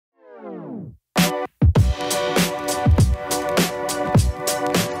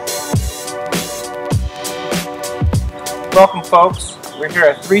Welcome folks, we're here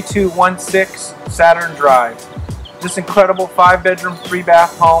at 3216 Saturn Drive. This incredible 5-bedroom,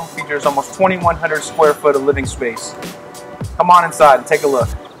 3-bath home features almost 2,100 square foot of living space. Come on inside and take a look.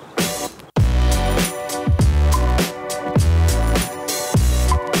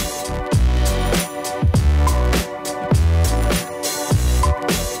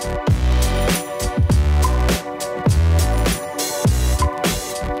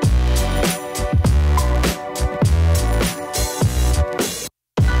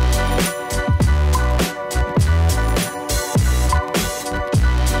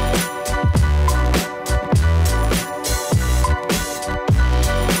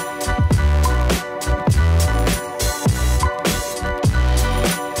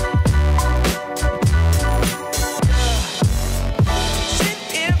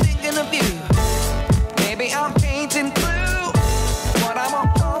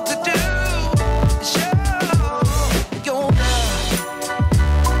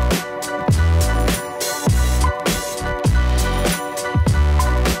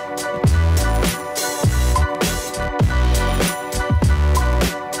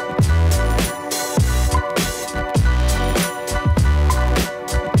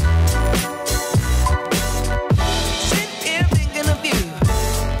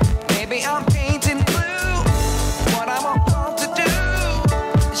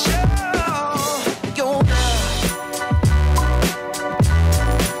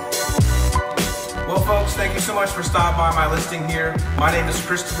 Thank you so much for stopping by my listing here. My name is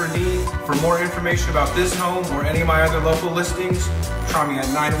Christopher Dean. For more information about this home or any of my other local listings, try me at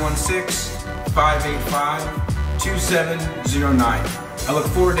 916-585-2709. I look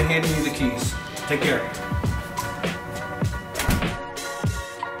forward to handing you the keys. Take care.